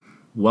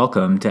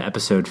Welcome to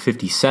episode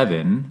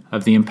 57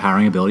 of the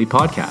Empowering Ability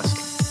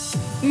Podcast.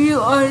 You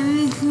are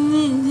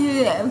listening to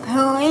the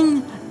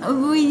Empowering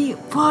Ability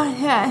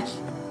Podcast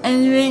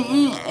and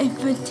raising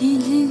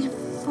expectations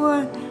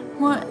for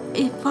what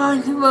is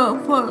possible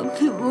for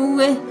people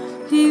with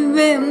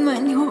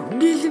developmental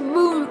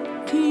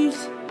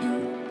disabilities.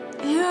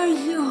 Here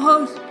is your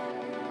host,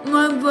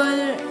 my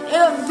brother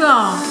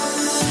Elsa.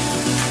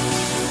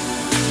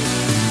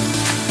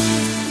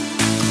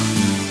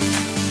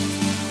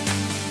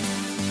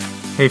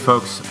 Hey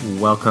folks,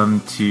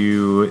 welcome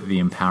to the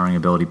Empowering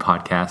Ability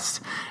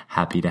Podcast.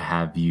 Happy to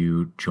have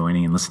you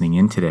joining and listening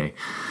in today.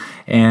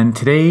 And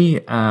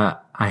today I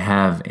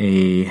have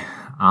a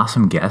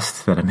awesome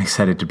guest that I'm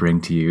excited to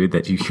bring to you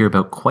that you hear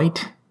about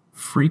quite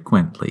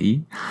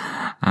frequently,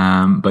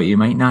 but you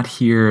might not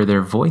hear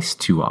their voice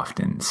too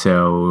often.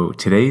 So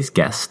today's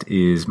guest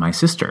is my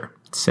sister,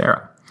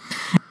 Sarah.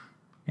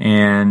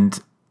 And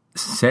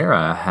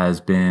Sarah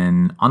has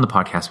been on the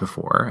podcast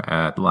before.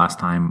 The last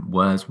time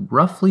was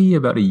roughly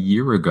about a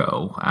year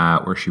ago,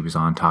 where she was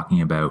on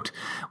talking about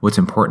what's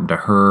important to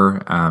her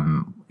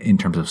in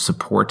terms of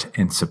support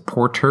and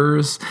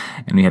supporters.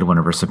 And we had one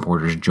of her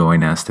supporters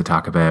join us to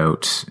talk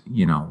about,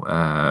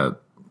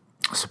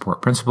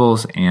 support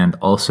principles and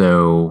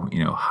also,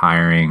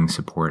 hiring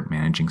support,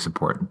 managing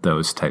support,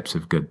 those types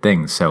of good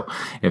things. So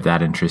if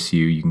that interests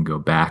you, you can go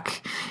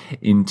back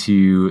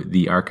into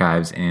the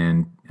archives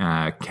and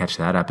catch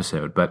that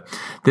episode. But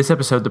this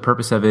episode, the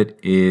purpose of it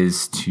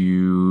is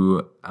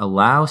to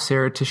allow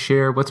Sarah to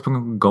share what's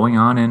been going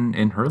on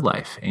in her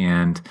life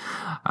and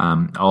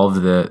all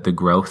of the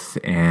growth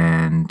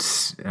and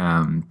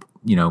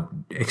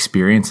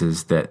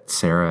experiences that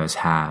Sarah has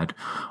had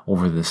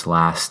over this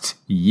last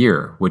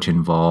year, which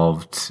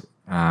involved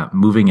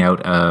moving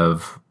out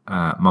of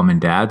mom and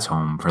dad's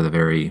home for the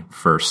very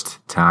first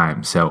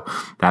time. So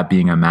that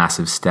being a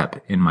massive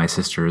step in my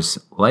sister's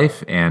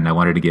life. And I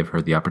wanted to give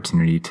her the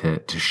opportunity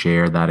to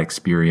share that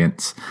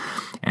experience.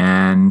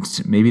 And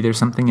maybe there's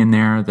something in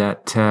there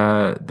that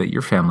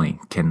your family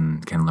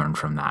can learn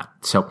from that.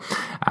 So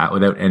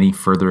without any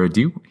further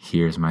ado,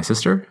 here's my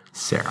sister,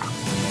 Sarah.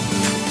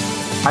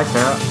 Hi,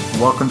 Sarah.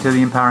 Welcome to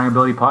the Empowering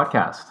Ability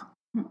Podcast.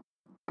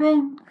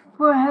 Thanks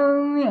for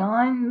having me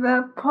on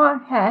the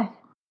podcast.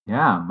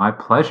 Yeah, my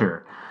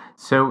pleasure.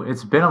 So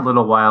it's been a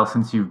little while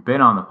since you've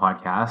been on the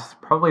podcast,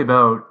 probably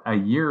about a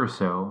year or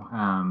so.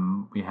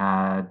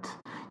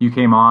 You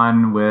came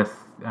on with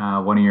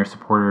one of your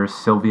supporters,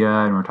 Sylvia,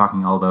 and we're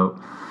talking all about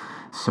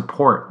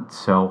support.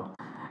 So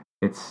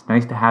it's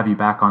nice to have you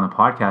back on the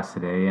podcast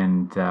today.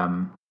 And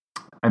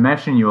I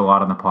mention you a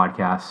lot on the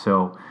podcast,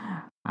 so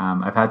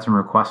I've had some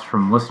requests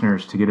from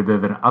listeners to get a bit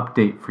of an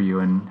update for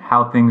you and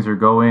how things are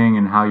going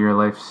and how your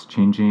life's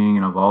changing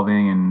and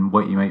evolving and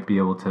what you might be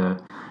able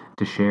to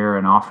share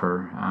and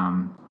offer.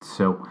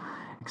 So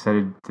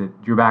excited that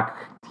you're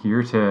back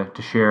here to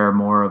share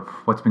more of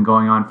what's been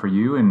going on for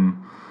you and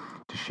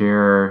to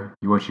share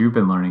what you've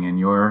been learning and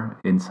your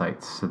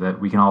insights so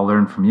that we can all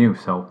learn from you.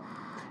 So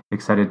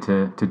excited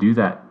to do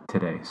that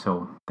today.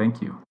 So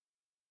thank you.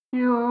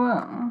 You're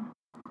welcome.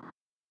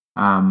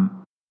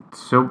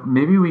 So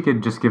maybe we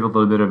could just give a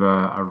little bit of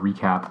a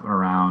recap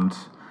around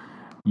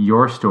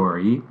your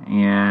story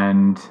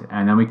and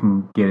then we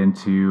can get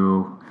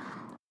into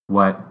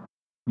what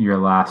your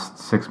last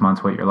 6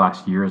 months, what your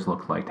last year has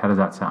looked like. How does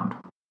that sound?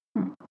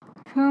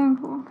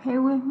 Sounds okay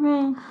with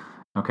me.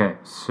 Okay,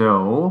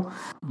 so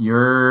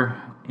you're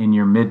in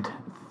your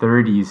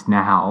mid-30s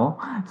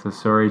now, so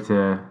sorry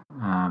to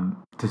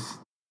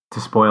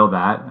spoil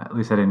that. At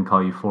least I didn't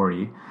call you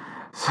 40,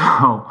 so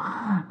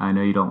I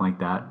know you don't like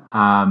that.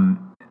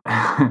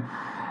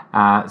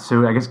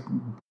 So I guess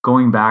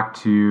going back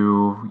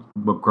to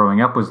what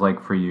growing up was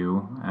like for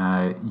you,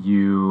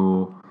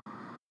 you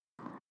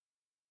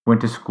went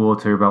to school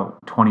till about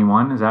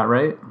 21, is that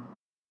right?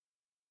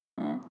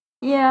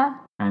 Yeah.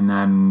 And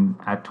then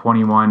at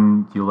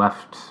 21, you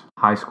left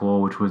high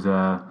school, which was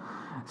a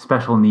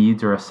special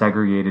needs or a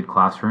segregated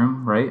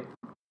classroom, right?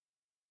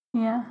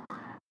 Yeah.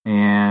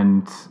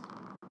 And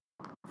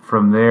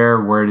from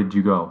there, where did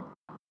you go?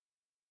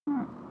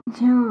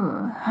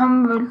 To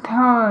Humboldt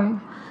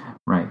College.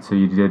 Right, so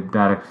you did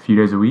that a few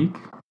days a week?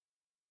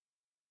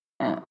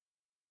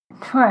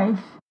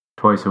 Twice.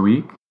 Twice a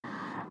week?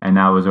 And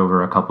that was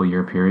over a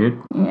couple-year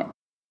period? Yeah.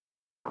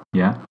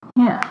 Yeah?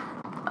 Yeah.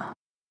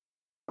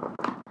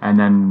 And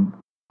then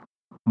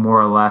more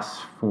or less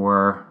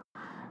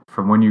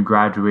from when you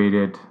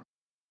graduated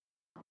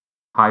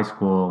high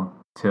school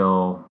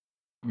till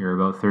you're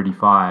about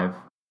 35,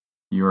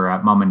 you were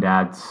at mom and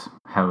dad's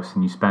house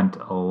and you spent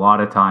a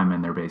lot of time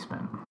in their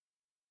basement.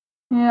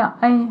 Yeah,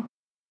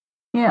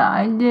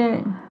 I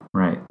did.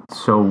 Right.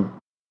 So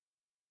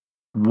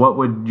what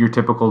would your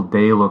typical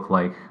day look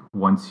like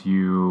once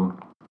you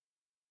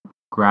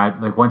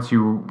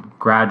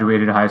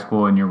graduated high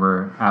school and you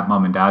were at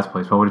mom and dad's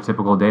place? What would a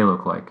typical day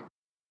look like?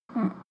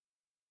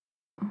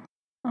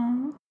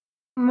 Mom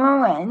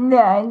and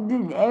dad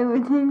did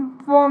everything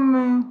for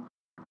me.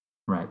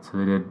 Right, so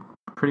they did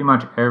pretty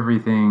much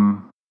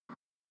everything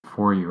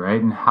for you,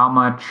 right? And how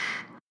much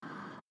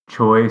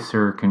choice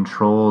or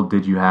control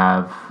did you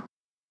have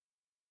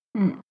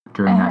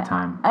during that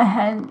time? I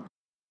had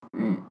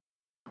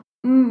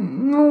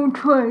no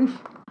choice.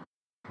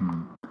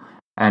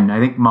 And I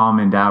think mom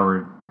and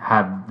dad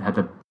had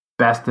the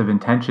best of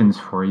intentions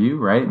for you,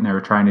 right? And they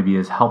were trying to be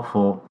as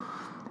helpful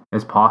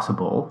as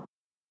possible,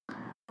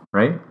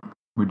 right?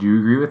 Would you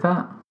agree with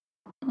that?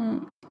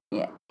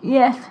 Yeah.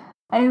 Yes,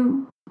 I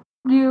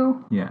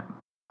do. Yeah.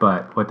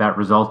 But what that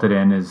resulted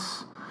in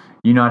is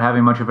you not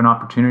having much of an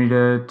opportunity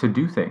to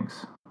do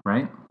things,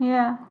 right?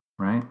 Yeah.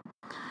 Right.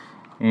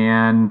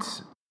 And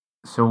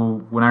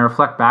so when I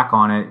reflect back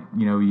on it,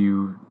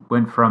 you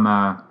went from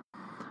a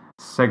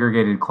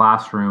segregated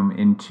classroom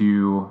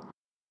into,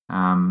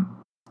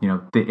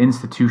 the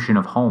institution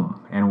of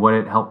home. And what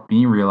it helped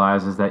me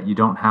realize is that you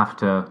don't have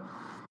to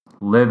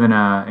live in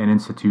an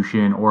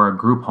institution or a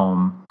group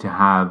home to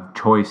have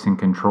choice and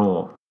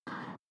control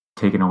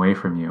taken away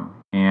from you.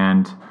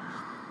 And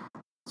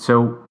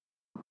so,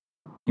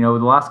 the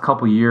last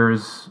couple of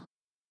years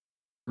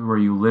where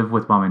you live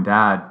with mom and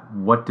dad,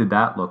 what did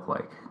that look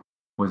like?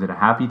 Was it a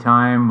happy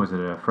time? Was it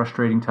a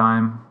frustrating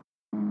time?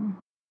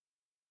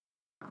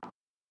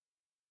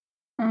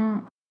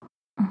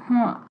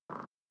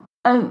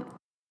 I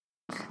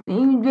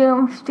stayed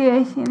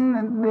downstairs in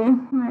the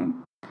basement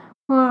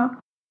for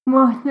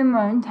most of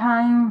my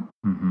time.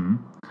 Mm-hmm.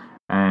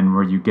 And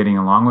were you getting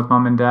along with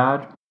mom and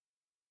dad?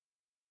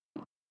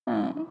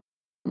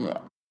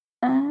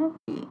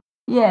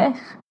 Yes.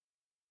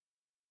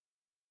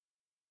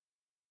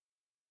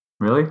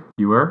 Really?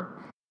 You were?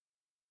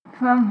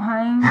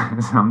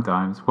 Sometimes.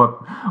 Sometimes.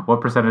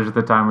 What percentage of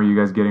the time were you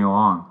guys getting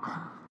along?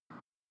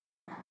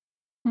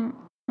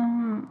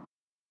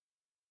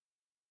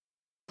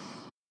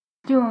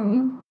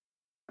 Doing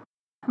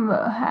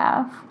about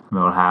half.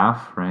 About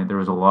half, right? There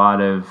was a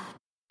lot of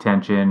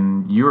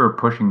tension. You were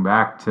pushing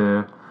back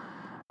to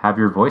have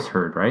your voice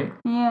heard, right?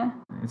 Yeah.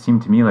 It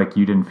seemed to me like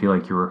you didn't feel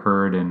like you were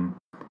heard and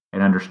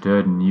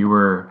understood, and you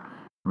were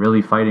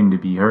really fighting to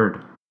be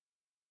heard.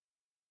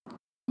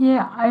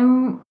 Yeah, I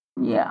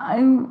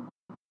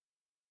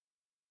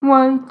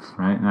was.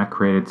 Right, and that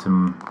created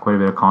quite a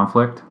bit of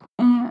conflict.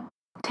 And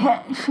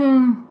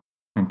tension.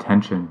 And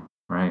tension,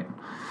 right?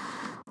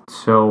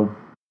 So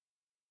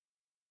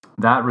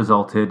that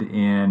resulted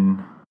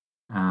in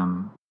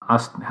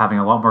us having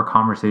a lot more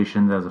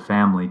conversations as a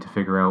family to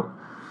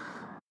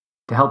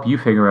help you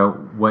figure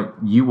out what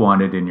you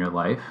wanted in your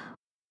life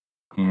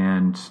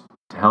and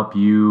to help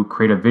you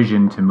create a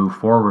vision to move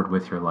forward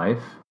with your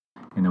life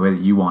in the way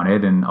that you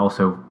wanted, and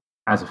also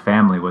as a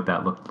family what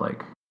that looked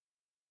like.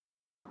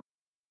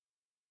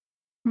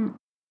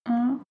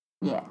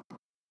 Yeah.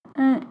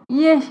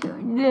 Yes,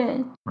 you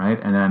did. Right,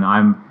 and then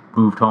I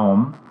moved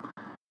home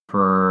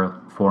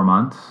for 4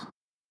 months.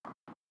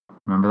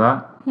 Remember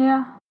that?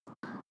 Yeah.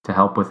 To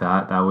help with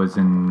that. That was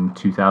in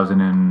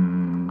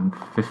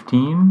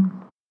 2015,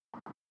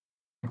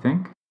 I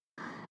think.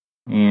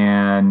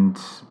 And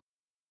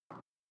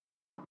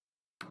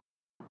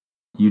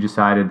you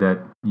decided that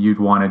you'd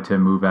wanted to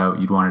move out,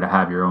 you'd wanted to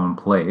have your own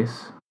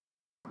place,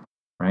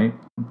 right?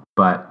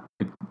 But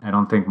I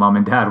don't think mom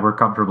and dad were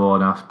comfortable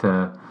enough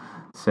to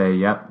say,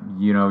 yep,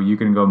 you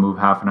can go move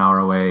half an hour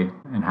away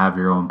and have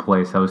your own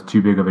place. That was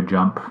too big of a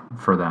jump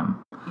for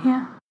them.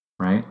 Yeah.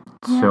 Right?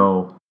 Yeah.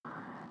 So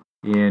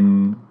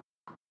in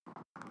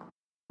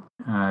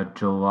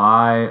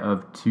July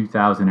of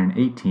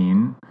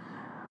 2018,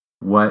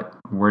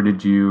 where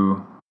did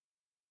you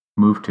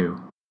move to?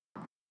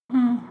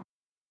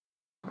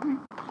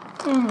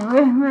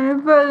 With my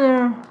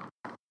brother.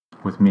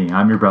 With me.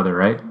 I'm your brother,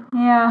 right?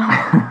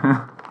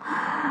 Yeah.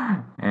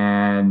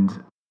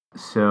 And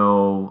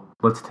so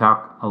let's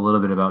talk a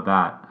little bit about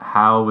that.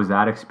 How was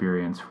that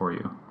experience for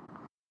you?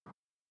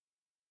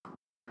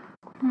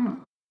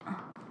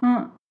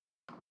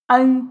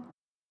 I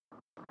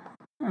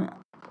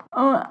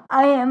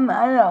am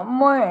a lot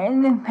more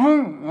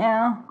independent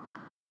now.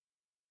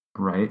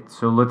 Right.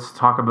 So let's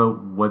talk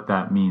about what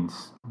that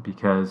means,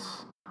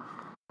 because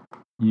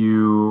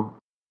you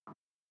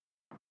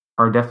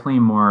are definitely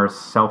more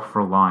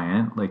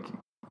self-reliant. Like,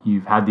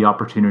 you've had the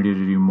opportunity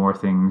to do more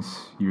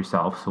things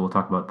yourself, so we'll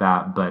talk about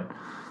that, but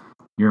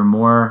you're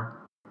not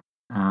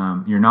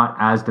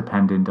as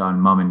dependent on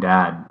mom and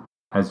dad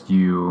as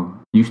you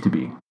used to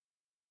be. Is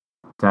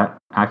that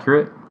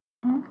accurate?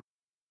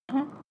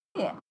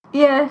 Yeah.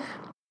 Yes.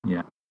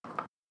 Yeah.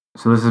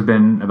 So this has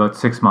been about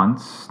 6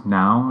 months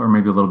now, or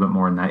maybe a little bit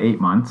more than that,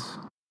 8 months,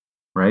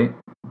 right?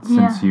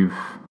 Since you've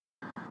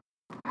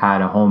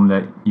had a home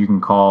that you can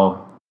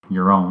call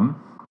your own,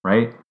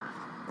 right?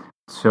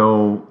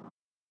 So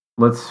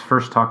let's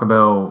first talk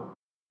about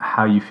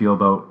how you feel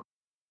about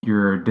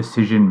your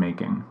decision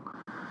making.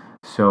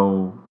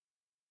 So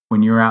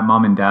when you were at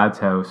mom and dad's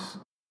house,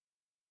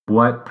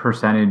 what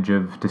percentage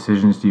of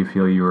decisions do you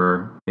feel you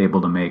were able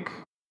to make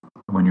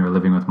when you were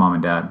living with mom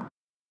and dad?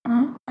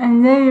 A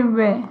little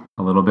bit.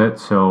 A little bit?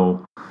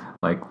 So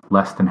like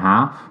less than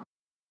half?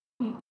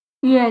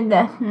 Yeah,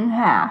 less than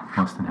half.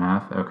 Less than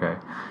half? Okay.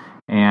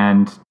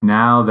 And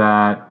now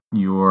that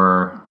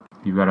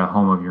you've got a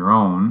home of your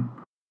own,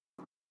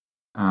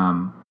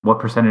 what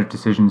percentage of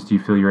decisions do you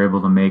feel you're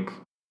able to make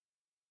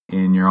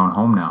in your own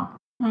home now?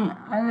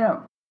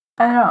 I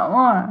don't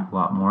want. A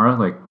lot more,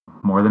 like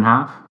more than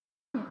half?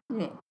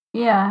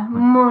 Yeah,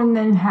 more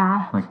than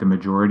half. Like the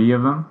majority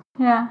of them?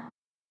 Yeah.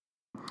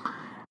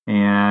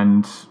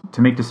 And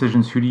to make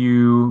decisions, who do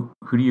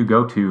you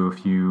go to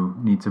if you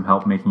need some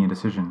help making a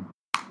decision?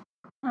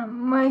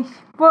 My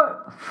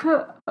support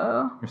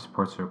circle. Your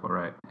support circle,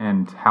 right?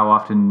 And how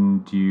often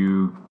do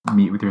you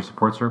meet with your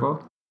support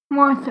circle?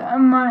 Once a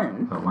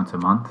month. About once a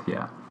month,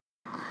 yeah.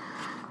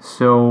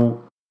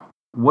 So,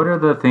 what are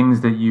the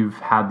things that you've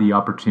had the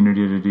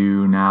opportunity to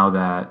do now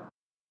that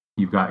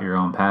you've got your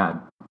own pad?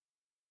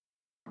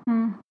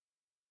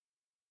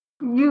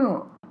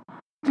 Do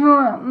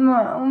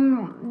my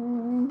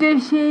own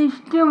dishes,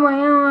 do my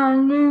own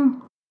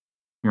laundry.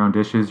 Your own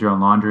dishes, your own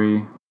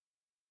laundry.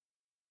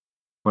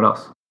 What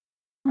else?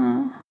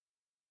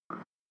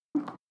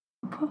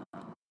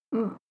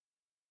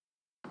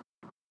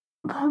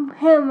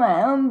 Prepare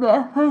my own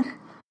breakfast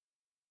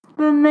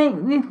the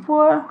night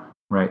before.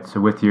 Right. So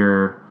with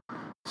your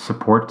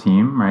support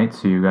team, right?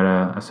 So you got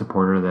a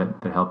supporter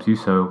that helps you.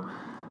 So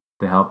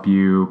they help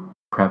you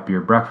prep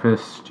your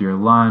breakfast, your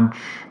lunch.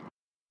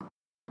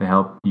 They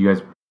help you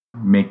guys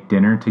make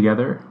dinner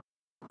together.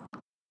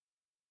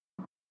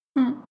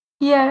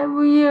 Yeah,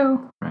 we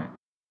do. Right.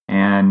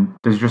 And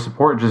does your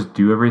support just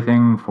do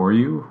everything for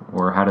you,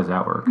 or how does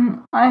that work?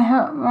 I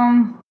help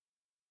them.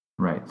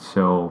 Right.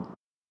 So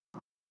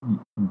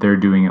they're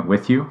doing it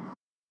with you?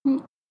 We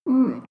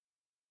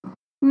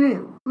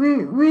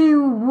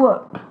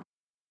work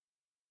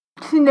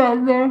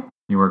together.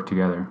 You work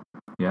together.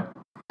 Yeah.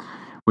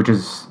 Which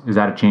is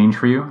that a change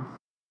for you?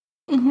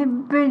 It's a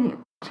big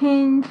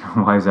change.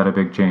 Why is that a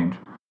big change?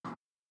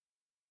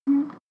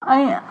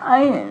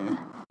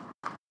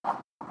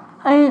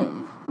 I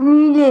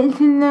needed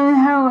to learn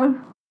how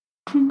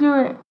to do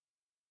it.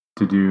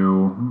 To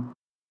do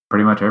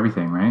pretty much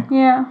everything, right?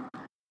 Yeah.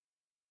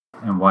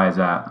 And why is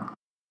that?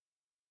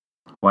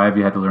 Why have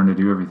you had to learn to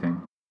do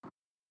everything?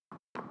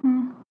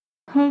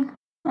 Because,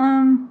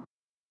 Mom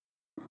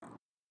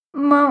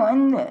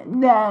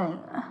and Dad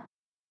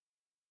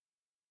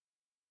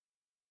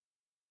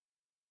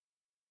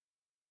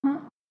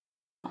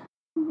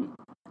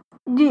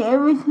did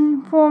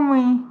everything for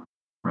me.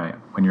 Right,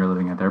 when you're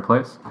living at their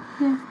place?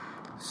 Yeah.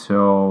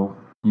 So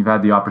you've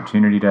had the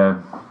opportunity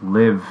to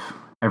live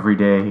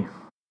everyday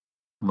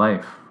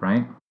life,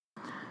 right?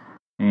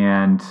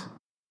 And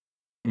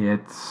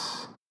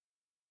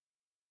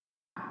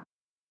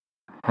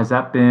has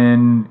that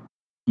been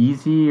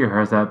easy or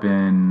has that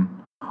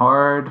been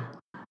hard?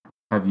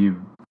 Have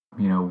you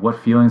what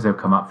feelings have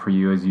come up for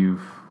you as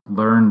you've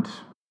been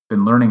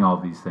learning all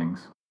these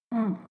things?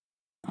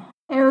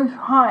 It was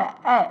hard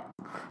at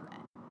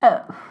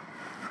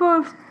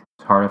first.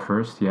 It's hard at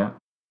first, yeah.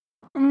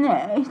 And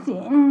it's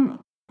getting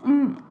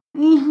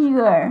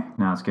easier.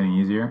 Now it's getting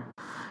easier,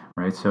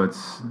 right? So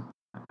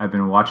I've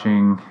been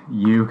watching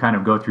you kind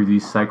of go through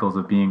these cycles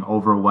of being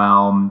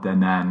overwhelmed,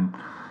 and then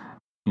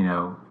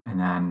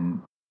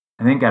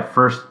I think at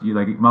first, you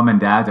like mom and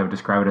dad, I would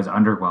describe it as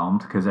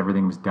underwhelmed because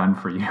everything was done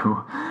for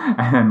you.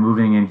 And then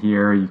moving in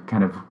here, you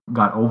kind of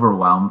got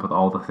overwhelmed with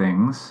all the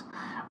things,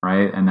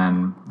 right? And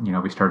then,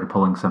 we started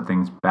pulling some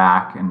things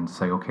back and it's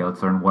like, okay,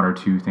 let's learn one or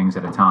two things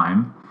at a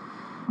time,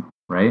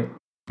 right?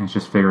 And it's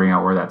just figuring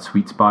out where that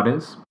sweet spot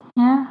is.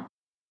 Yeah.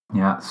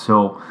 Yeah.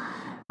 So,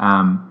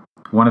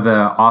 one of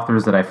the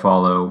authors that I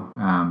follow,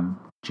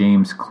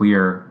 James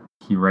Clear,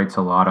 he writes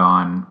a lot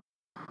on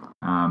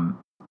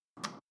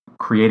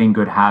creating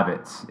good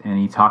habits, and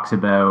he talks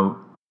about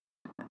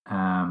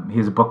he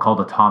has a book called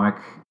Atomic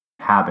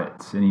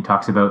Habits, and he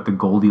talks about the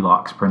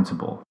Goldilocks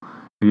principle.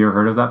 Have you ever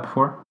heard of that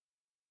before?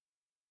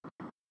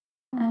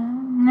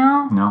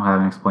 No, I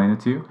haven't explained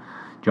it to you. Do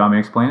you want me to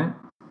explain it?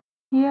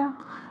 Yeah.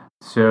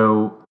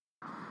 So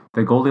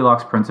the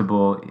Goldilocks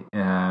principle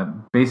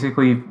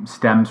basically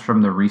stems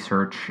from the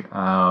research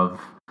of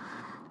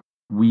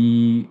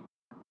we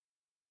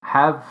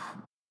have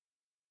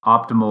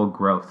optimal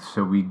growth,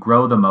 so we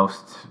grow the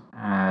most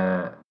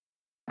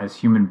as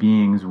human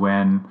beings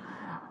when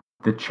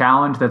the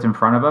challenge that's in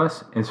front of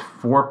us is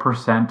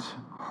 4%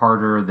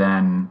 harder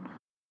than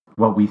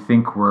what we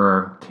think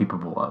we're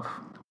capable of,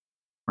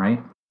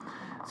 right?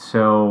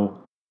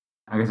 So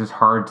I guess it's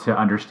hard to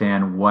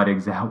understand what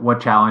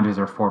challenges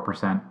are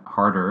 4%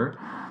 harder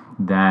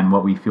than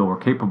what we feel we're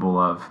capable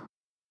of.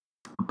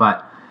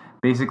 But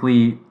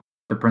basically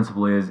the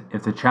principle is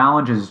if the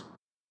challenge is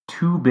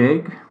too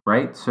big,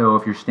 right? So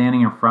if you're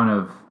standing in front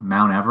of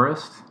Mount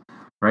Everest,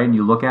 right, and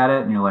you look at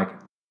it and you're like,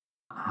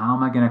 how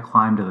am I going to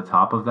climb to the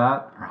top of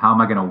that? Or how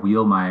am I going to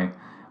wheel my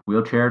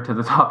wheelchair to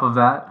the top of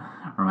that?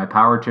 Or my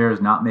power chair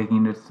is not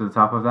making it to the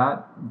top of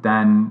that?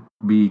 Then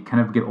we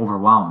kind of get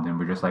overwhelmed and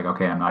we're just like,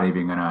 okay, I'm not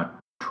even going to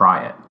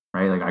try it,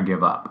 right? Like I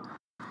give up.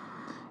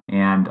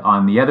 And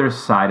on the other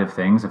side of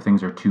things, if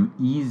things are too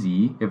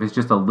easy, if it's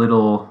just a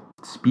little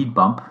speed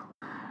bump,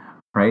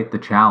 right? The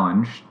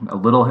challenge, a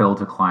little hill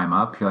to climb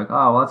up. You're like,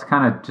 oh, well, that's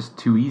kind of just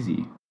too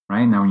easy,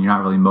 right? And then you're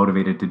not really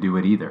motivated to do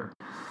it either.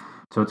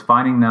 So it's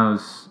finding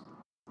those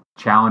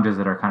challenges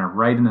that are kind of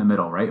right in the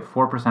middle, right?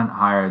 4%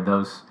 higher,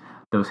 those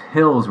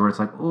hills where it's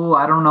like, oh,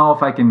 I don't know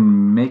if I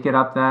can make it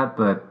up that,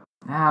 but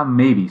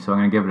maybe. So I'm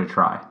going to give it a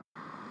try,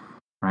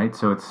 right?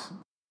 So it's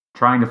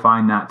trying to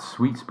find that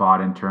sweet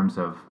spot in terms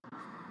of,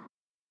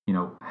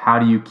 how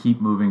do you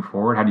keep moving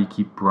forward? How do you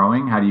keep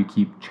growing? How do you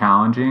keep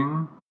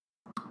challenging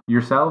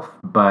yourself,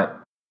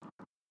 but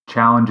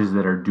challenges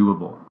that are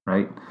doable,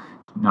 right?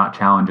 Not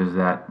challenges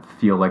that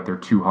feel like they're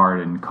too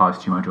hard and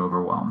cause too much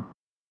overwhelm,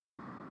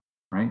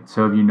 right?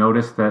 So have you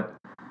noticed that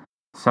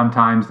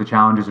sometimes the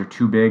challenges are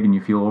too big and you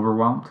feel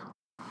overwhelmed?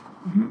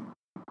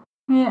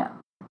 Yeah.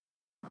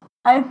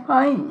 I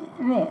find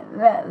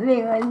that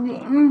they are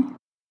getting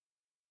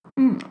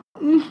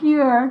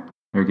easier.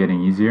 They're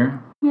getting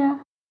easier? Yeah.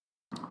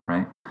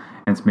 Right?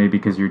 And it's maybe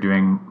because you're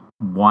doing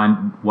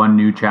one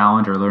new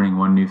challenge or learning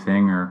one new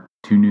thing or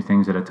 2 new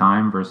things at a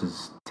time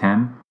versus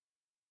 10.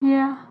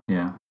 Yeah.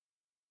 Yeah.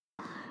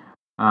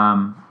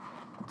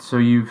 So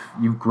you've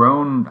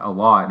grown a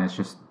lot, and it's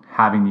just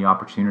having the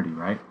opportunity,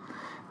 right?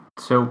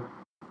 So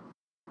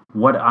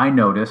what I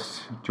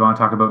noticed, do you want to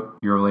talk about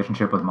your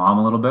relationship with mom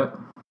a little bit?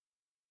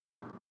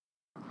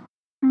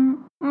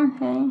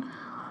 Okay.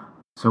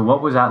 So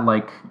what was that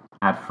like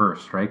at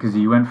first, right? Because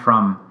you went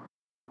from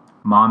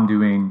mom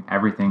doing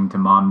everything to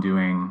mom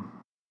doing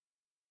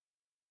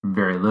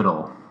very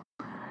little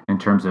in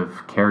terms of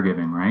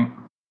caregiving, right?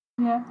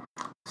 Yeah.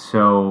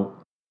 So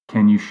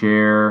can you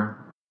share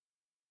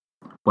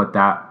what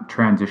that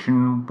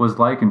transition was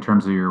like in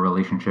terms of your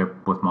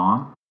relationship with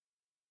mom?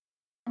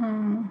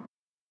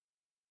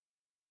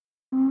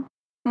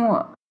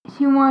 Well,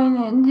 she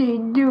wanted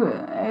to do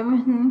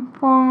everything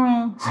for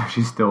me. So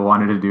she still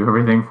wanted to do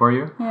everything for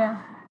you?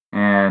 Yeah.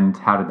 And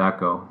how did that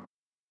go?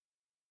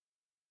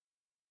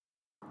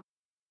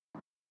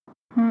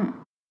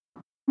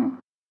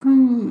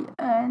 Pretty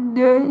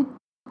good.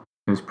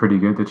 It was pretty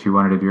good that she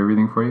wanted to do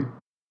everything for you?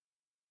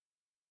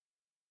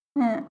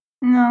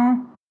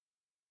 No.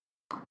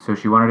 So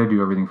she wanted to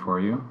do everything for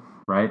you,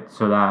 right?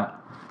 So that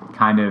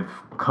kind of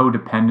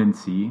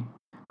codependency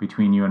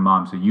between you and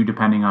mom. So you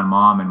depending on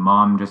mom and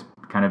mom just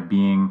kind of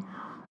being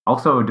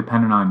also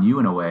dependent on you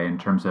in a way in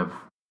terms of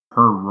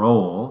her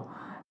role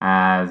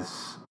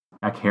as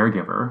a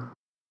caregiver,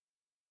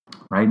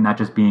 right? Not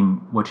just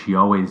being what she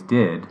always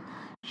did.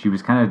 She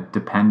was kind of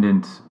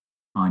dependent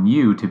on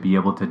you to be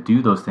able to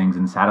do those things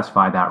and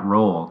satisfy that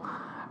role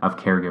of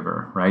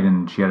caregiver, right?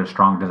 And she had a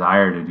strong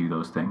desire to do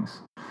those things.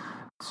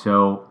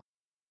 So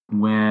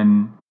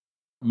when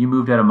you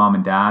moved out of mom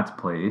and dad's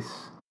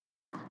place,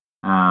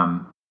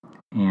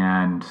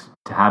 and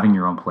to having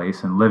your own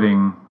place and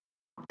living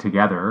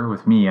together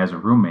with me as a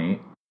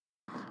roommate,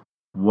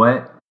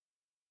 what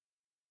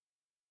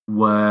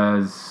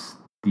was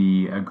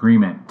the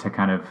agreement to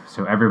kind of,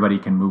 so everybody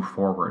can move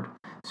forward?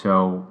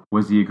 So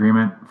was the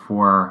agreement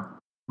for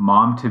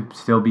mom to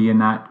still be in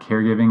that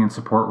caregiving and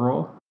support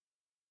role?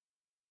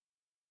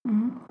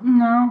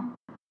 No.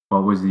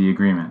 What was the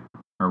agreement?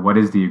 Or what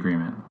is the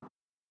agreement?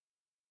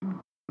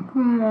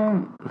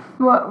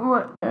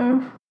 What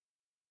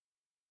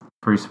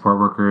For your support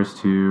workers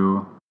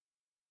to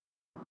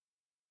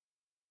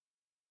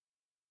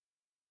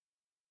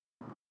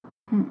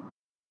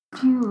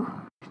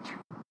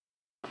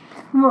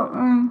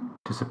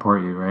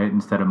support you, right?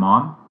 Instead of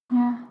mom?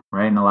 Yeah.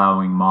 Right? And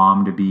allowing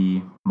mom to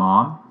be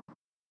mom?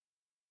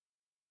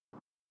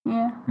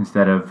 Yeah.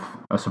 Instead of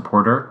a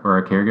supporter or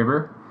a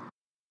caregiver?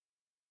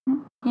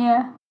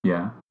 Yeah.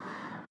 Yeah.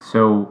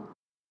 So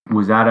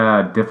was that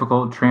a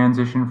difficult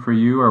transition for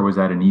you, or was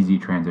that an easy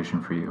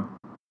transition for you?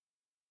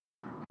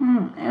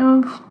 It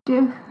was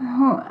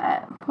difficult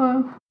at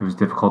first. It was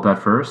difficult at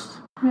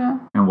first? Yeah.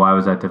 And why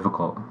was that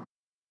difficult?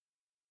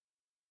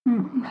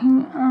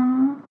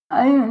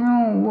 I didn't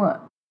know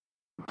what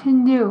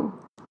to do.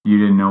 You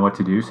didn't know what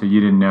to do, so you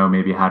didn't know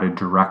maybe how to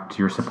direct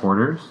your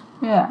supporters?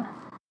 Yeah.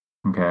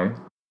 Okay.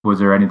 Was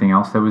there anything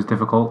else that was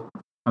difficult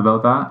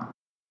about that?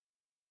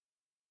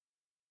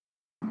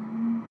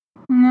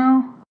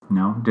 No.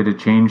 No? Did it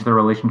change the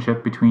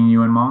relationship between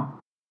you and mom?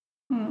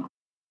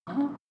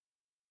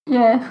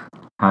 Yes.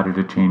 How did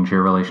it change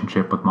your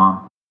relationship with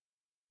mom?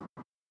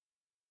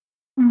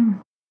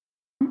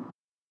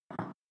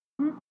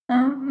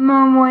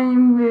 Mom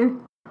wanted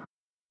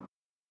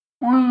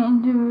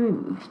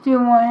to still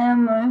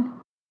want my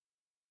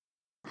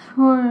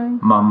supporters.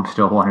 Mom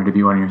still wanted to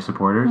be one of your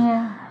supporters?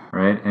 Yeah.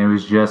 Right? And it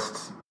was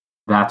just,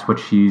 that's what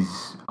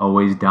she's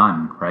always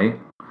done, right?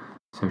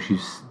 So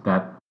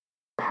that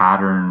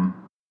pattern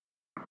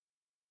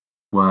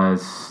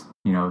was,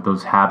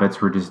 those habits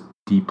were just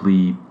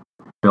deeply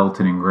built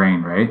and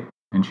ingrained, right?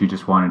 And she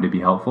just wanted to be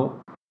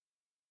helpful?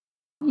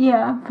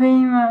 Yeah,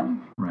 pretty much.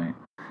 Right.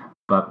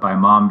 But by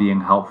mom being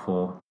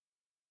helpful,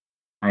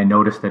 I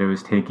noticed that it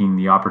was taking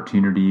the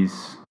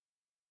opportunities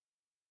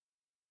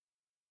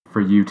for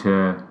you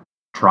to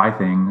try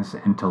things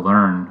and to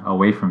learn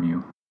away from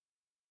you.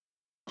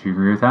 Do you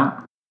agree with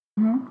that?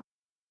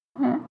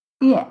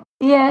 Yeah.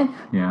 Yes.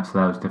 Yeah, so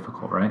that was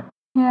difficult, right?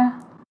 Yeah.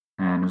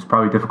 And it was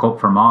probably difficult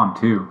for mom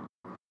too,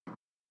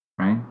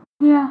 right?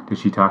 Yeah. Did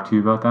she talk to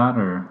you about that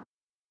or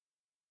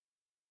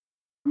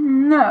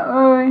Not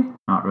really.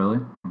 not really?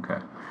 Okay.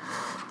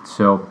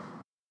 So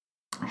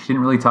she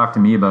didn't really talk to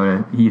me about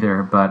it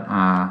either, but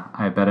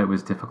I bet it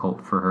was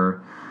difficult for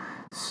her.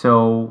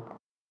 So,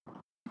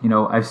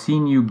 I've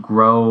seen you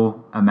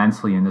grow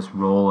immensely in this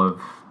role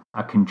of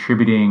a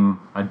contributing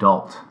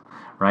adult,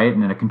 right?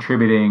 And a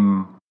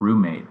contributing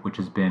roommate, which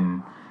has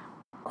been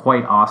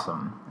quite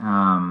awesome.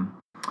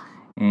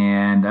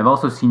 And I've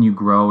also seen you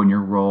grow in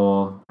your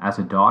role as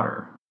a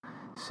daughter.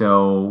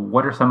 So,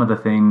 what are some of the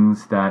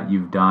things that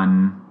you've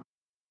done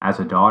as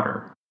a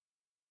daughter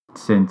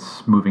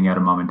since moving out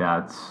of mom and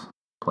dad's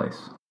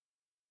place?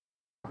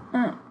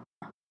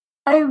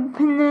 I've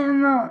been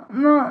in mom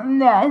and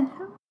dad's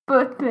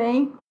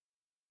birthday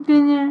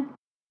dinner.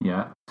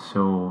 Yeah.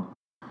 So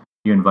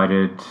you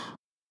invited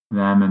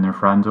them and their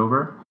friends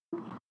over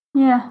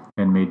Yeah.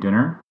 and made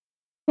dinner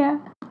Yeah.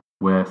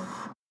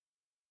 with.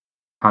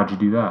 How'd you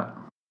do that?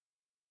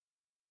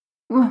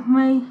 With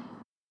my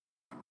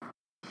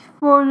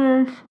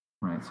supporters.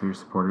 Right. So your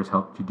supporters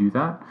helped you do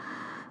that,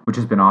 which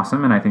has been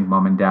awesome. And I think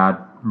mom and dad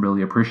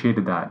really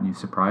appreciated that and you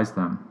surprised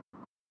them.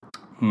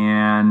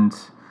 And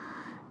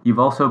you've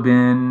also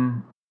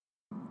been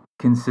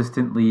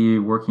consistently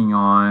working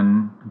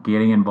on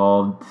getting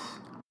involved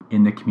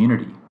in the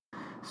community.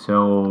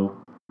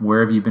 So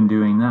where have you been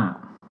doing that?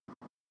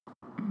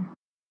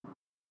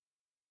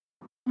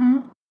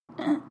 The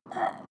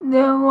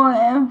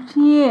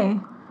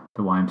YMCA.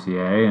 The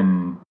YMCA,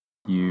 and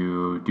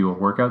you do a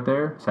workout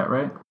there, is that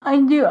right?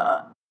 I do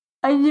a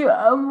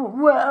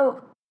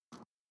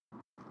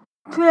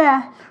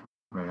class.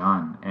 Right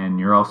on. And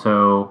you're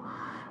also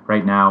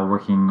right now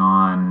working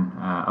on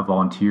a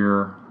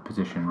volunteer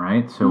position,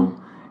 right? So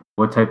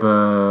what type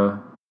of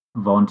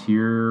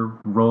volunteer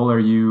role are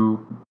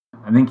you?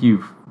 I think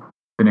you've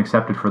been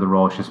accepted for the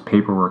role. It's just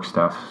paperwork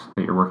stuff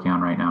that you're working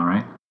on right now,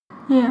 right?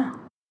 Yeah.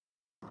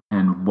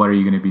 And what are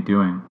you going to be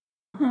doing?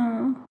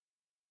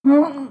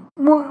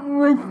 Working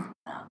with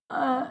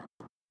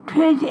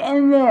kids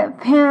and their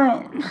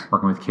parents.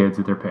 Working with kids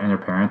and their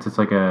parents. It's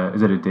like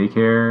is it a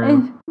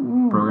daycare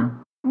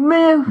program?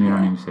 You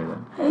don't need to say that.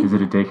 Is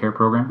it a daycare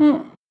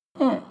program?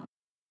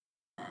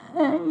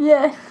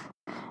 Yes.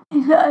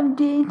 It's a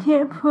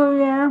daycare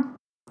program.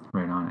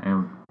 Right on.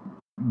 And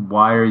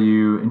why are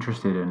you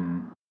interested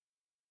in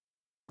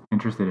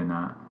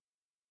that?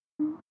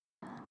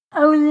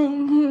 I would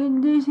like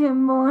to do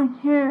some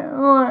volunteer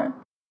work.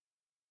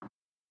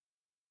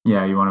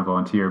 Yeah, you want to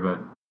volunteer, but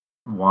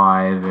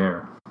why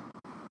there?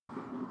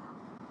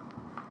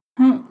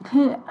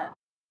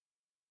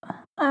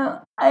 I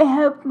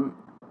have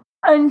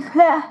a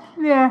class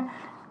there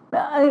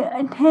that I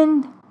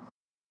attend.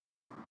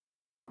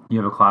 You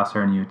have a class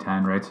there and you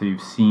attend, right? So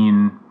you've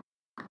seen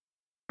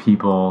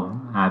people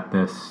at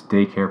this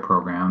daycare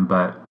program,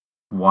 but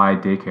why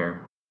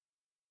daycare?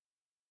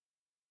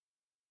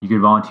 You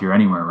could volunteer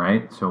anywhere,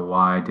 right? So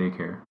why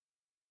daycare?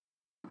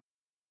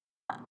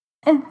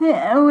 I think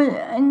I would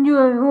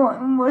enjoy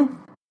working with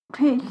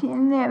kids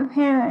and their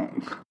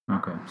parents.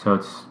 Okay,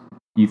 so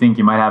you think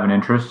you might have an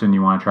interest and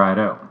you want to try it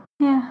out?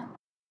 Yeah.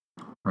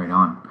 Right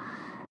on.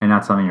 And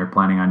that's something you're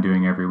planning on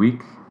doing every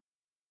week?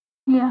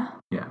 Yeah.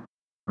 Yeah,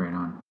 right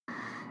on.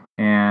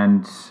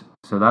 And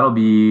so that'll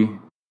be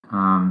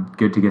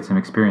good to get some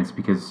experience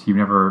because you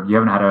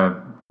haven't had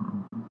a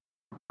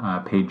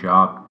paid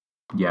job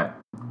yet.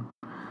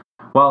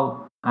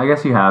 Well, I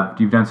guess you have.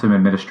 You've done some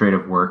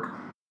administrative work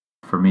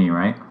for me,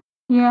 right?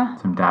 Yeah.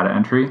 Some data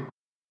entry.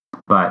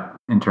 But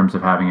in terms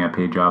of having a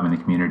paid job in the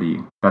community,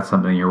 that's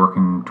something you're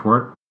working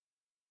toward?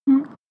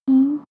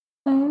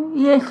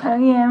 Yes, I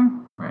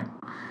am. Right.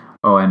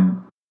 Oh,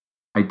 and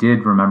I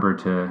did remember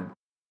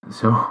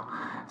so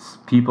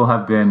people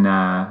have been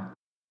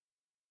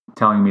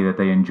telling me that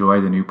they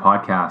enjoy the new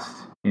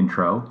podcast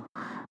intro.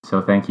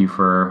 So thank you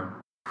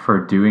for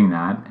doing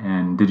that.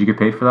 And did you get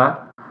paid for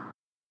that?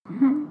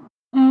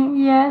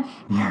 Yes.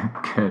 Yeah,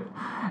 good.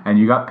 And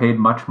you got paid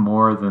much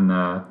more than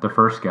the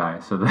first guy.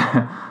 So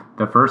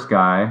the first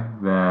guy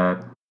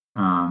that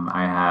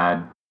I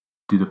had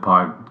do the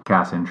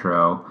podcast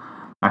intro,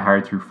 I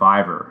hired through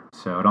Fiverr.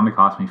 So it only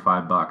cost me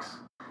 $5.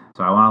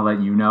 So I want to let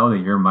you know that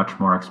you're much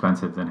more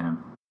expensive than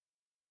him.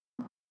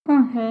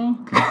 Okay.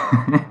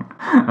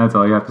 That's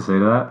all you have to say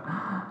to that?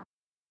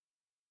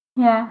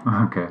 Yeah.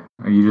 Okay.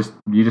 You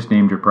just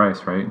named your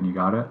price, right? And you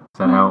got it? Is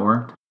that how it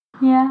worked?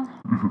 Yeah.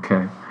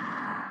 Okay.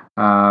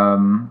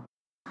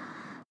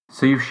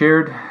 So you've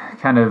shared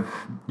kind of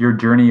your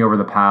journey over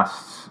the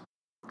past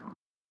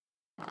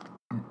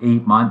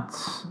 8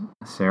 months,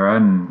 Sarah,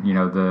 and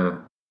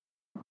the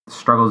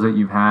struggles that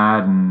you've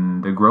had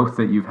and the growth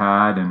that you've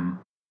had, and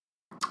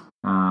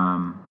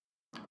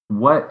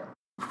what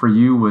for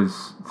you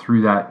was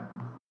through that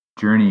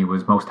journey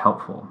was most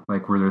helpful?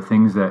 Like, were there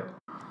things that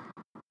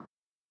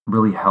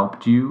really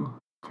helped you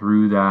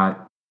through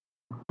that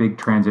big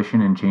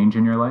transition and change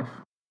in your life?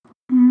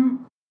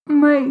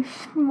 My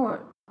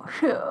sport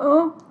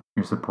show.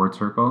 Your support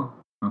circle?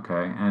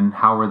 Okay. And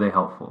how were they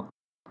helpful?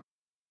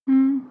 They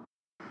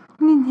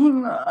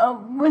came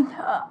up with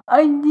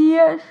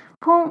ideas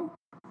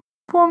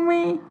for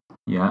me.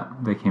 Yeah,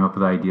 they came up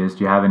with ideas.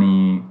 Do you have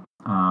any,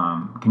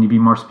 can you be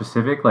more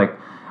specific? Like,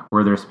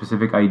 were there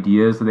specific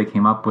ideas that they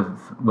came up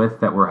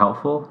with that were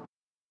helpful?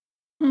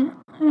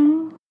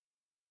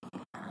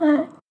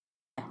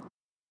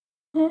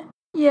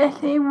 Yes,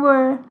 they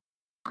were.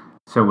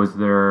 So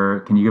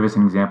can you give us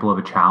an example of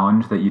a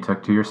challenge that you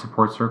took to your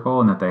support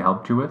circle and that they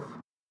helped you with?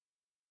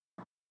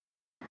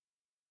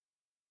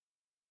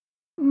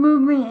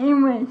 Moving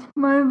in with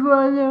my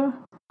brother.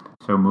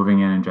 So moving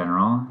in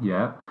general,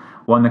 yeah.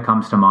 One that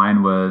comes to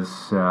mind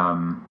was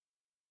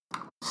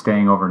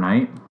staying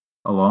overnight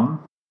alone.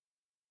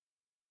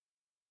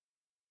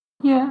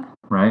 Yeah.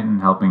 Right,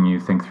 and helping you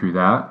think through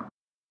that.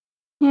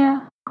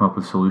 Yeah. Come up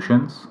with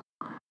solutions.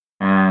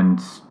 And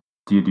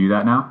do you do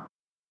that now?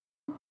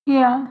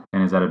 Yeah.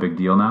 And is that a big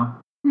deal now?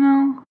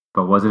 No.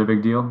 But was it a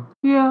big deal?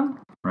 Yeah.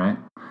 Right?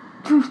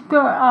 To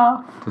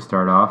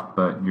start off.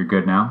 But you're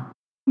good now?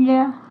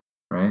 Yeah.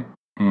 Right?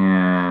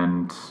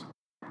 And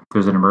if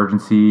there's an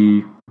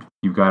emergency,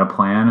 you've got a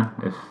plan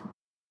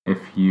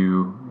if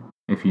you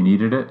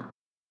needed it?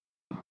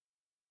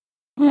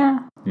 Yeah.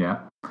 Yeah.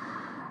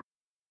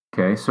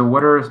 Okay, so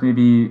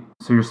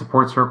so your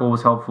support circle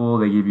was helpful.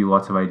 They gave you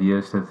lots of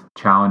ideas to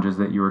challenges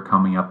that you were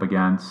coming up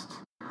against.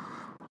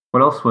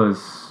 What else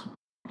was,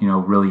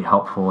 really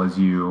helpful as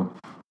you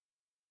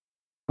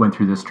went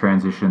through this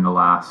transition the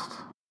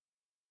last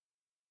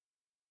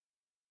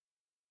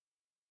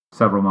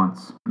several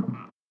months?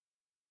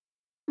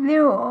 They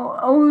will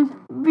always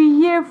be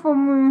here for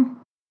me.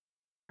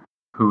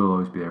 Who will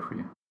always be there for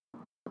you?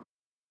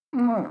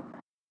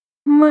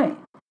 My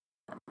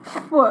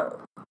support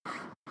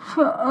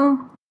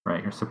circle.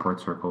 Right, your support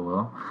circle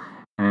will.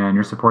 And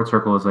your support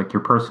circle is like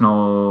your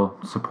personal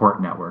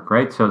support network,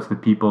 right? So it's the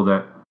people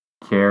that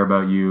care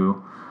about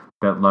you,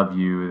 that love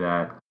you,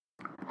 that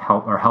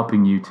are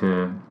helping you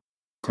to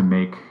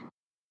make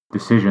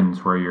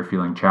decisions where you're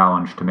feeling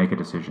challenged to make a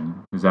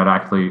decision. Does that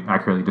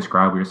accurately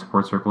describe what your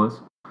support circle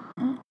is?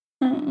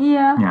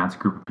 Yeah. Yeah, it's a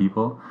group of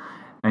people.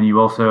 And you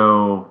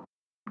also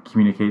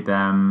communicate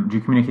them. Do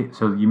you communicate?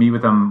 So you meet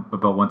with them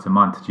about once a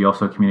month. Do you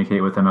also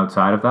communicate with them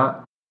outside of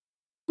that?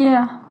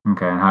 Yeah.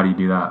 Okay, and how do you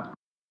do that?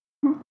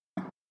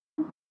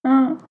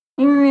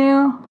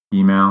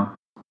 Email.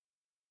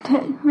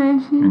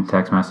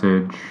 Text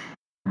message.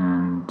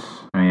 And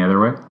any other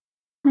way?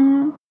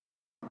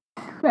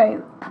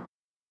 Skype.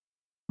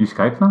 You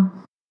Skype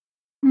them?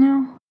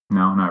 No.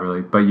 No, not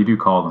really. But you do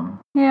call them.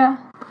 Yeah.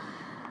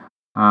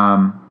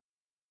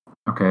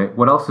 Okay,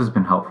 what else has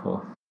been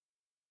helpful?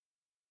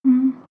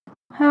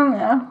 Having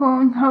a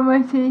phone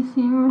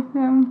conversation with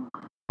them.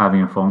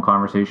 Having a phone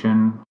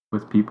conversation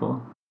with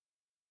people?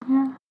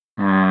 Yeah.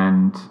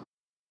 And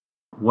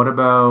what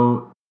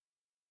about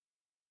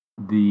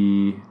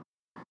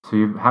so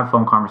you have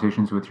phone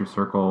conversations with your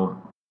circle.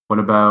 What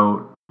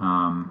about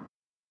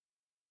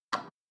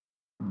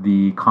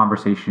the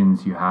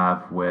conversations you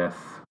have with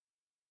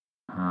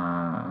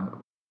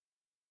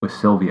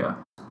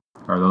Sylvia?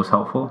 Are those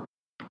helpful?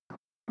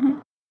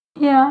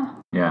 Yeah.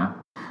 Yeah.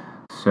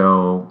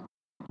 So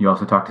you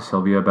also talk to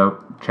Sylvia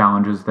about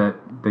challenges that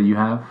you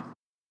have?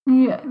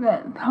 Yeah,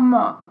 that come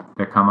up.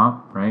 That come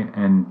up, right?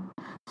 And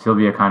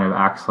Sylvia kind of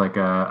acts like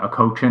a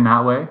coach in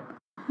that way.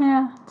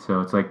 Yeah.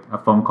 So it's like a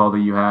phone call that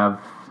you have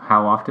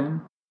how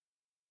often?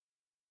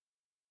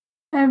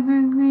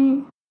 Every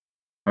week.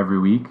 Every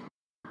week?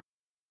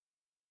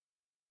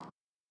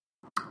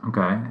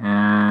 Okay.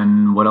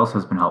 And what else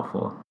has been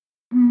helpful?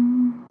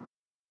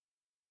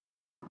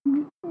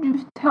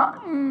 Just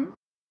talking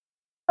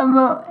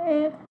about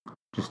it.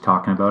 Just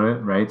talking about it,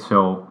 right?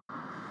 So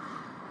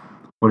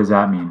what does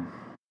that mean?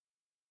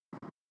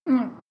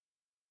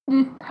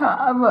 Just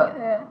talk about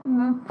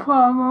the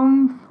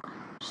problems.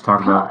 Just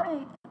talk about...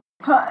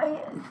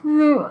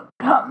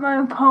 Talk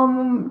my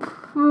problems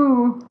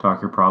through.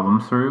 Talk your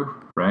problems through,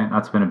 right?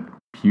 That's been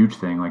a huge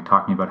thing, like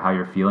talking about how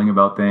you're feeling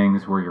about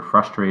things, where you're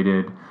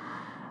frustrated,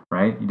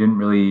 right? I didn't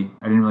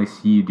really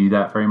see you do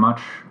that very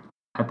much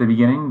at the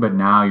beginning, but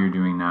now you're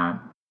doing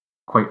that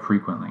quite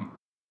frequently,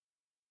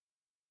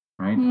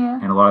 right? Yeah.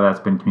 And a lot of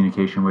that's been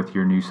communication with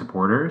your new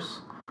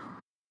supporters,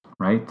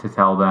 right? To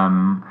tell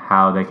them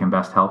how they can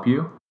best help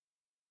you.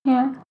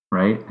 Yeah.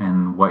 Right?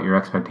 And what your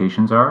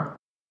expectations are.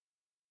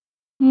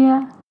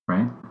 Yeah.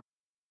 Right?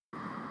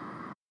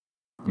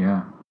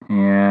 Yeah.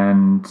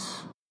 And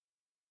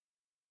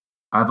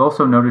I've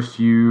also noticed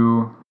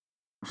you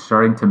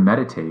starting to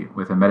meditate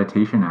with a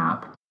meditation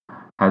app.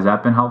 Has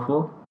that been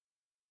helpful?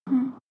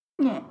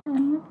 Yeah.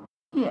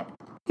 Yeah.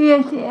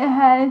 Yes, it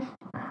has.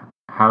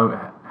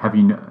 How have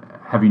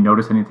you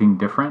noticed anything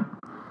different?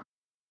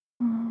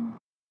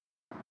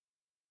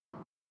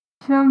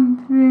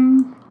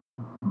 Something.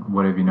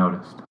 What have you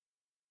noticed?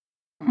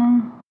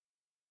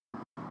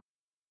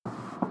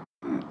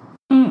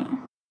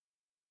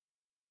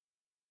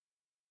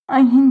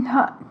 I can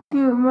talk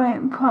through my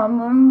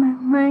problem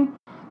with my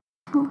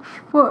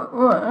support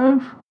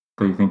workers.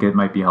 So you think it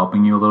might be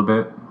helping you a little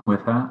bit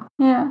with that?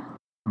 Yeah.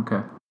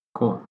 Okay,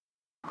 cool.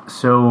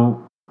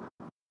 So,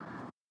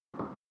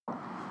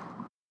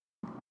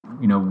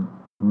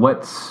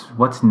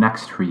 what's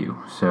next for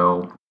you?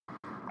 So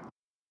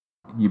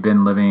you've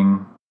been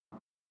living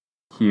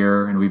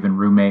here and we've been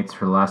roommates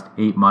for the last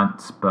 8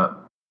 months,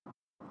 but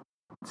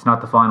it's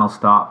not the final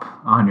stop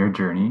on your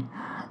journey.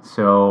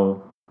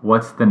 So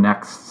what's the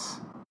next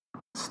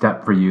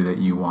step for you that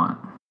you want?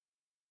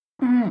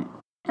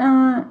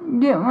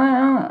 Get my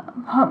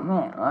own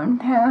apartment or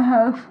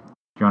townhouse.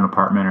 Your own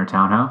apartment or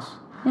townhouse?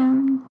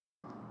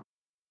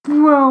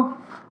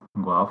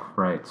 Guelph,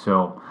 right.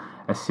 So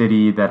a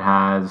city that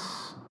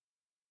has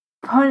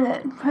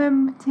public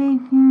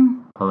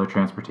transportation. Public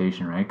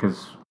transportation, right?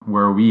 Because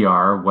where we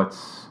are,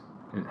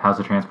 how's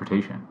the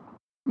transportation?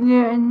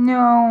 There's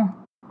no.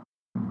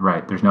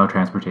 Right, there's no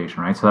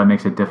transportation, right? So that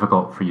makes it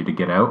difficult for you to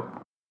get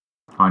out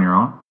on your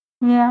own?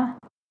 Yeah.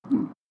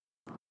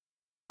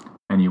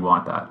 And you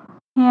want that?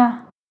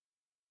 Yeah.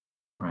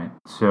 Right.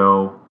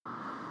 So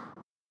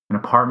an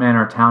apartment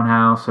or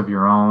townhouse of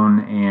your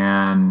own,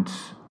 and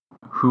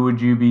who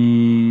would you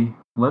be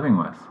living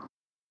with?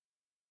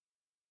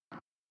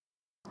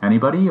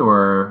 Anybody,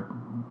 or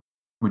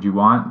would you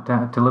want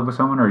to live with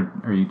someone,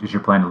 or is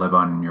your plan to live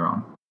on your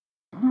own?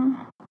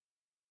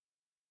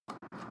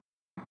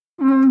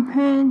 I'm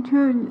planning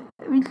to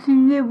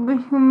live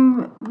with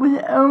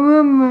a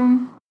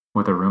roommate.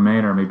 With a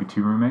roommate, or maybe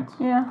 2 roommates?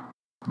 Yeah.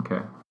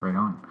 Okay, right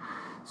on.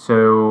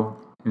 So,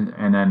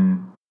 and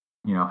then,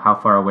 how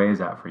far away is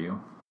that for you?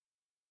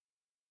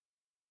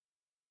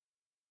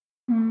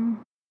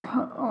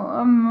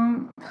 A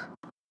month.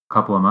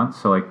 Couple of months?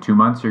 So like 2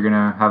 months you're going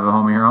to have a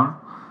home of your own?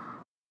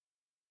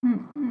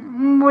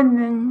 More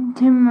than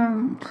 2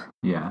 months.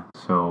 Yeah,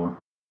 so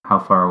how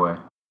far away?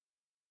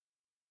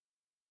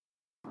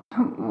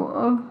 Couple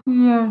of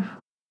years.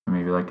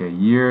 Maybe like a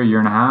year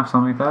and a half,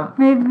 something like that?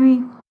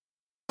 Maybe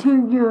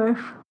 2 years.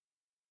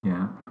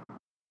 Yeah.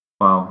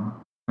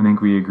 Well, I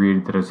think we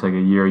agreed that it's like a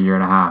year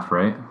and a half,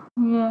 right?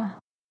 Yeah.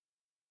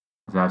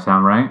 Does that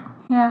sound right?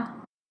 Yeah.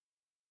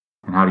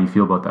 And how do you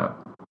feel about that?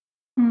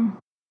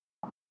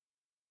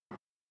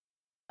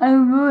 I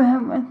really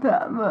haven't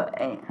thought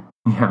about it.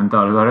 You haven't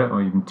thought about it?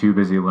 Well, you've been too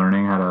busy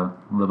learning how to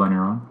live on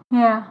your own?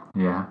 Yeah.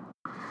 Yeah.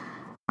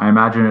 I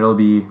imagine it'll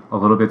be a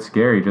little bit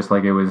scary, just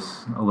like it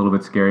was a little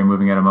bit scary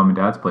moving out of mom and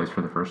dad's place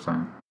for the first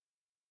time.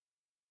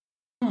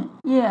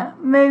 Yeah,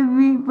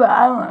 maybe, but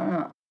I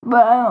don't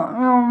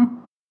know.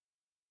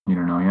 You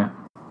don't know yet?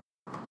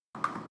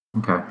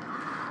 Okay.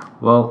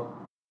 Well,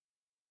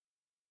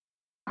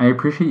 I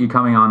appreciate you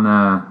coming on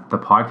the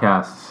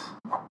podcast,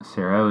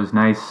 Sarah. It was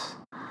nice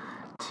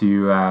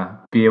to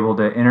be able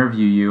to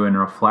interview you and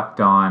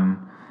reflect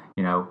on,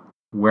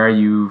 where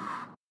you've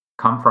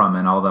come from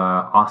and all the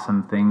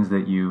awesome things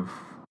that you've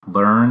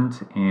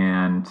learned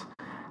and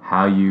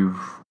how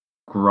you've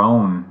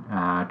grown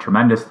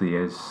tremendously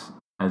as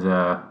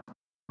a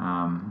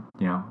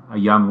a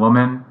young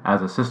woman,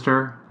 as a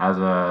sister, as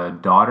a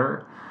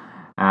daughter,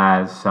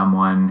 as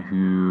someone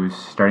who's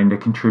starting to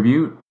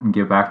contribute and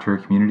give back to her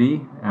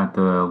community at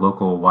the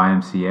local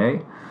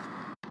YMCA.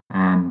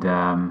 And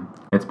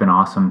it's been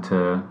awesome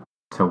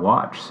to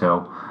watch.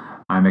 So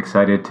I'm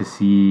excited to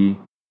see,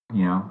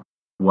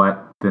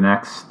 what the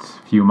next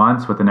few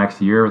months, what the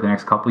next year, what the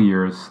next couple of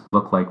years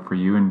look like for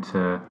you, and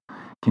to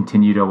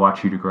continue to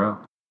watch you to grow.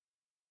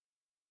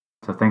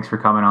 So thanks for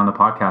coming on the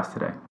podcast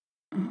today.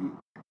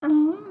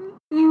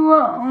 You're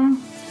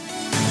welcome.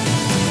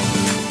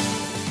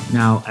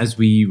 Now, as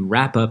we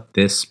wrap up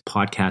this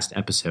podcast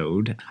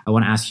episode, I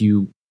want to ask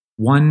you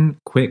one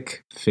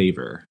quick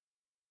favor.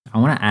 I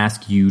want to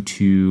ask you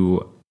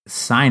to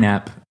sign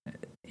up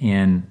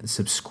and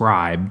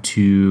subscribe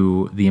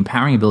to the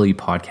Empowering Ability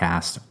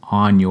podcast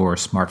on your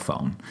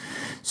smartphone.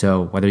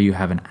 So whether you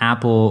have an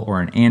Apple or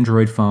an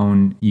Android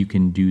phone, you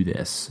can do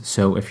this.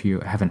 So if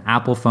you have an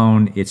Apple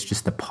phone, it's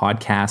just the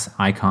podcast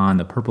icon,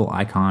 the purple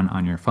icon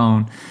on your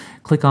phone.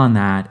 Click on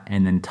that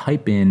and then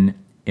type in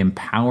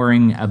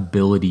Empowering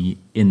Ability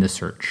in the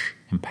search.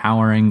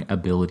 Empowering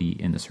Ability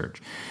in the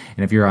search.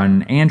 And if you're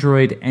on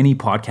Android, any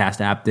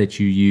podcast app that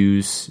you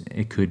use,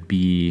 it could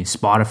be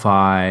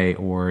Spotify,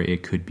 or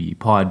it could be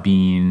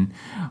Podbean,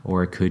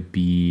 or it could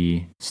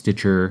be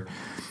Stitcher.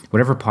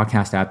 Whatever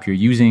podcast app you're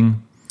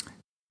using,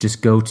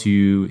 just go to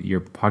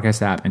your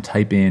podcast app and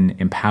type in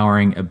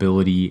Empowering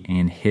Ability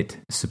and hit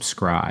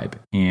subscribe,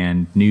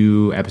 and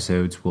new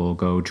episodes will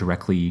go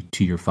directly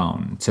to your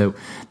phone. So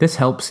this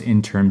helps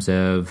in terms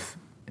of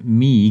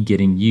me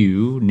getting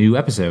you new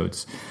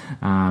episodes,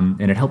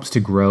 and it helps to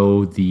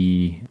grow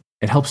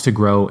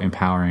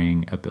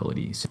Empowering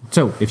Abilities.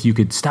 So if you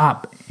could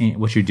stop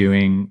what you're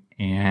doing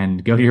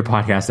and go to your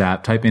podcast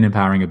app, type in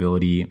Empowering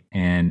Ability,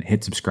 and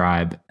hit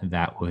subscribe.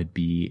 That would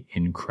be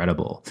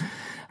incredible.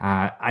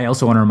 I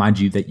also want to remind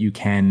you that you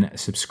can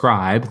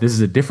subscribe. This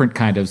is a different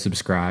kind of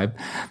subscribe.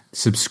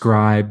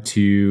 Subscribe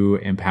to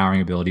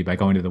Empowering Ability by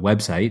going to the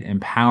website,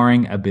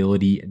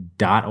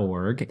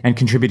 empoweringability.org, and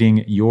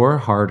contributing your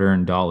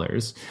hard-earned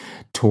dollars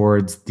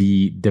towards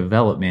the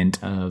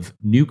development of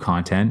new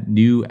content,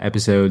 new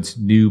episodes,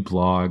 new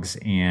blogs,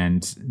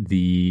 and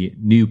the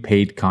new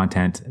paid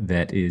content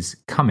that is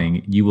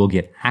coming. You will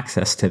get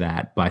access to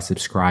that by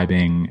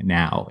subscribing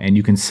now. And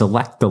you can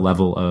select the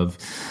level of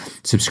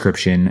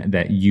subscription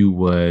that you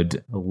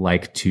would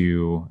like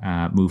to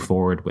move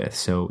forward with.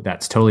 So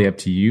that's totally up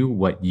to you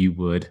what you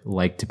would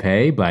like to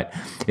pay, but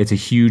it's a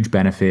huge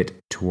benefit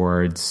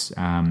towards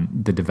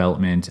the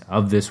development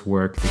of this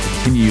work, the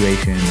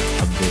continuation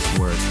of this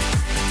work.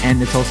 And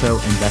it's also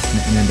an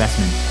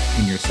investment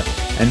in yourself.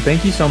 And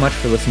thank you so much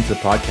for listening to the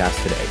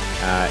podcast today.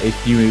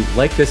 If you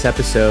like this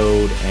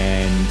episode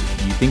and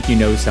you think you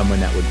know someone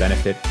that would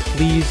benefit,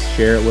 please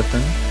share it with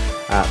them.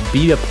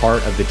 Be a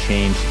part of the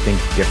change to think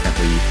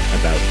differently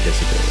about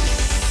disability.